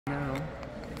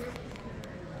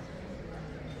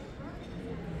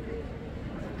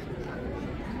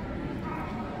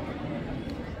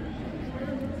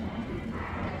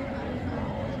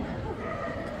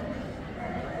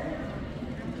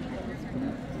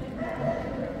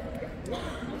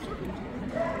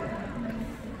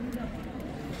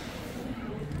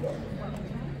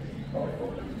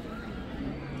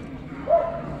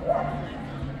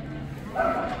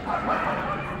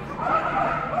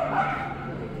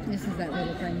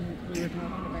we were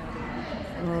talking about it.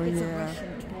 Oh, It's yeah. a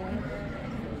Russian toy.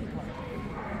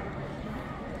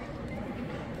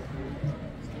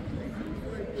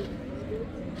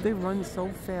 They run so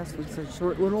fast with such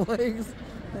short little legs.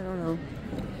 I don't know.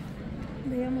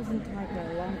 They almost look like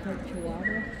a long-coat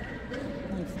chihuahua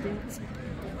on stilts.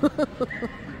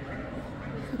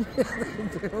 Yeah,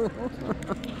 they do.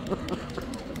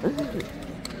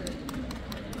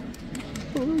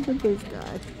 Look at this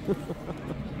guy.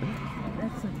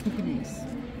 That's a Pekingese.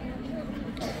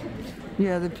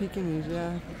 Yeah, the Pekingese,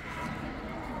 yeah.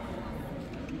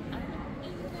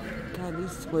 God,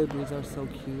 these squibbies are so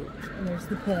cute. And there's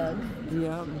the pug.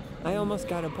 Yeah. I almost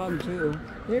got a pug, too.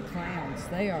 They're clowns.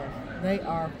 They are. They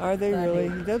are. Are they funny. really?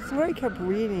 That's what I kept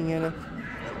reading, and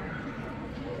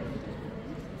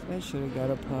I should have got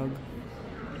a pug.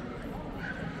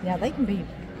 Yeah, they can be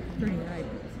pretty hyper.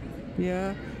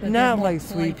 Yeah, But not they're more like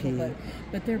Sweet playful, Pea.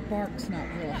 but their bark's not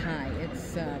real high.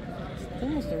 It's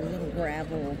almost a little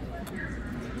gravel.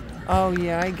 Oh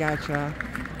yeah, I gotcha.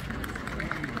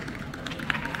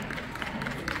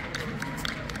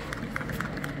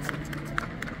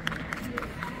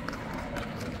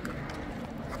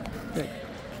 Good.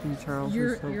 King Charles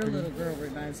Your is so pretty. little girl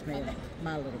reminds me of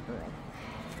my little girl.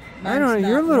 I don't Mine's know.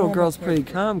 Your not little normal girl's for- pretty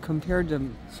calm compared to.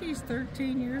 She's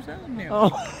 13 years old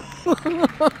now. Oh.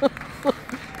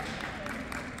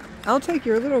 I'll take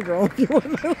your little girl if you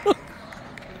want my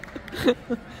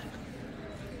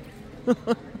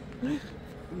little.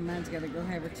 Mine's got to go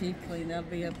have her teeth cleaned. That'll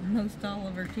be up. Most all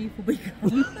of her teeth will be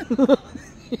gone.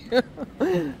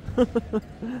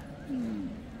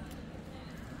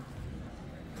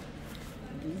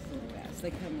 These little guys, they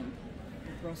come in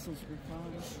Brussels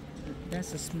Griffons.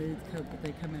 That's a smooth coat, but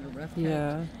they come in a rough coat.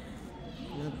 Yeah.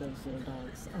 Love those little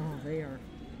dogs. Oh, they are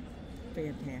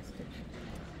fantastic.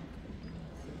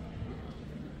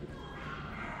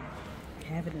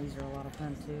 Cavities are a lot of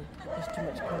fun too. Just too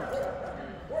much coat.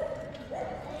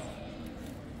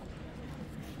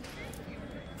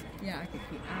 Yeah, I could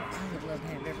keep. I would love to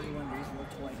have every one of these little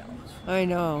toy dogs. I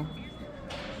know.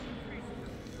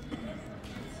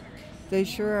 They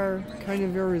sure are kind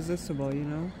of irresistible, you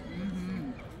know?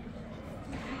 Mm-hmm.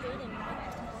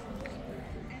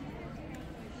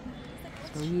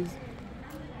 So he's...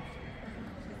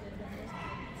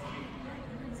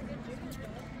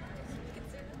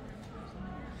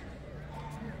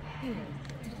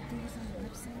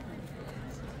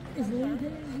 Is Lee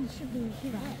there? He should be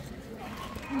here.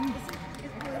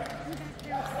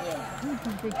 Yeah, he's a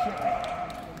big shit.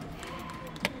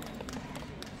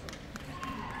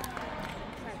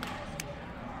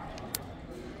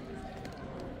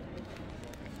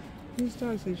 These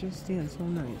dogs, they just stand so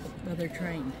nice. Well, they're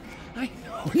trained. I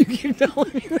know, you keep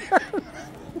telling me that.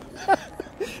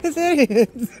 Yes, it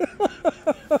is.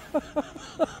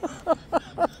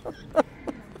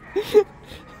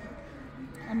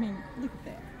 I mean, look at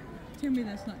that. Tell me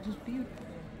that's not just beautiful.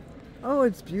 Oh,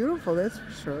 it's beautiful, that's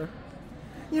for sure.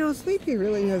 You know, Sleepy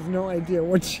really has no idea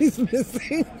what she's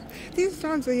missing. These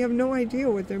dogs, they have no idea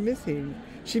what they're missing.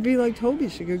 She'd be like Toby,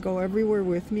 she could go everywhere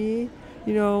with me,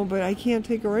 you know, but I can't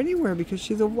take her anywhere because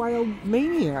she's a wild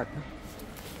maniac.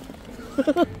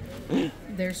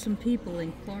 There's some people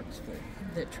in Clarksville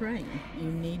that train. You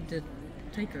need to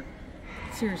take her.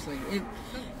 Seriously.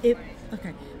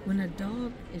 Okay, when a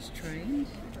dog is trained,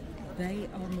 they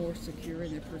are more secure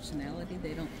in their personality.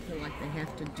 They don't feel like they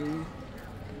have to do,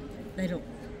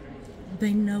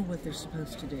 they know what they're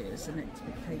supposed to do. It's an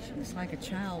expectation. It's like a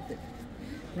child that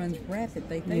runs rapid.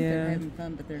 They think they're having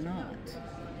fun, but they're not.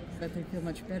 But they feel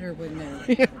much better when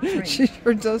they're trained. She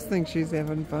sure does think she's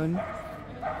having fun.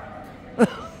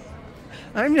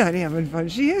 I'm not having fun.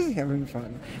 She is having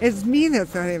fun. It's me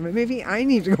that's not having. Maybe I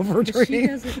need to go for But she training.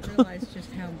 doesn't realize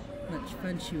just how much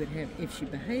fun she would have if she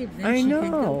behaved. Then I she know.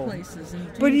 could go places and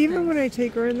do But even things. when I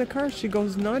take her in the car, she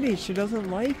goes nutty. She doesn't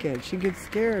like it. She gets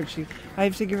scared. I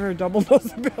have to give her a double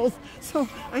dose of pills. So,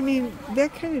 I mean,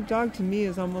 that kind of dog to me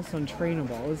is almost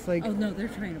untrainable. It's like, Oh no, they're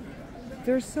trainable.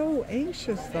 they're so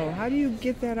anxious though. How do you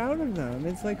get that out of them?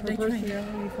 It's like her They train it.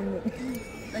 personality from the...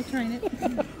 They train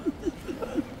it.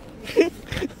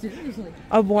 Seriously.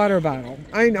 A water bottle.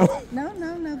 I know. No,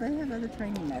 they have other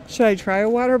training methods. Should I try a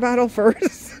water bottle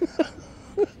first?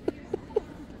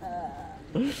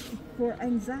 For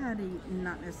anxiety,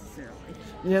 not necessarily.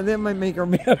 Yeah, that might make her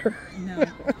madder. No.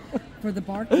 For the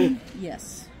barking,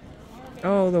 yes.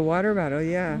 Oh, the water bottle,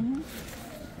 yeah. When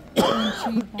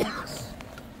she barks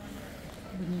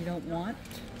when you don't want,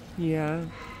 Yeah.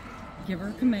 give her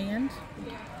a command.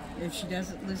 If she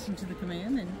doesn't listen to the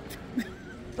command, and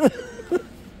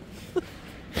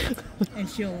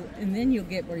then you'll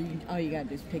get where all you gotta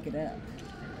do is pick it up.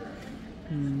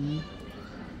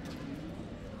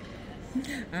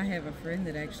 I have a friend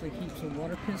that actually keeps a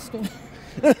water pistol.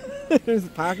 In his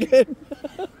pocket.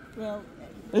 Well,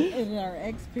 in our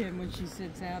X-Pen, when she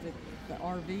sits out at the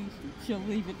RV, she'll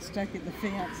leave it stuck at the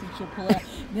fence and she'll pull it out.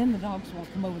 Then the dogs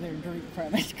won't come over there and drink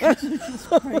from it because it's just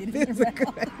sprayed in That's their a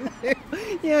good mouth. idea.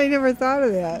 Yeah, I never thought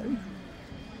of that.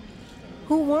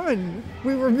 Who won?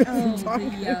 We were busy Oh, talking.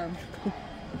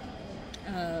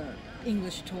 the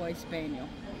English toy spaniel.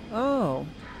 Oh.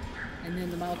 And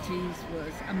then the Maltese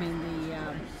was,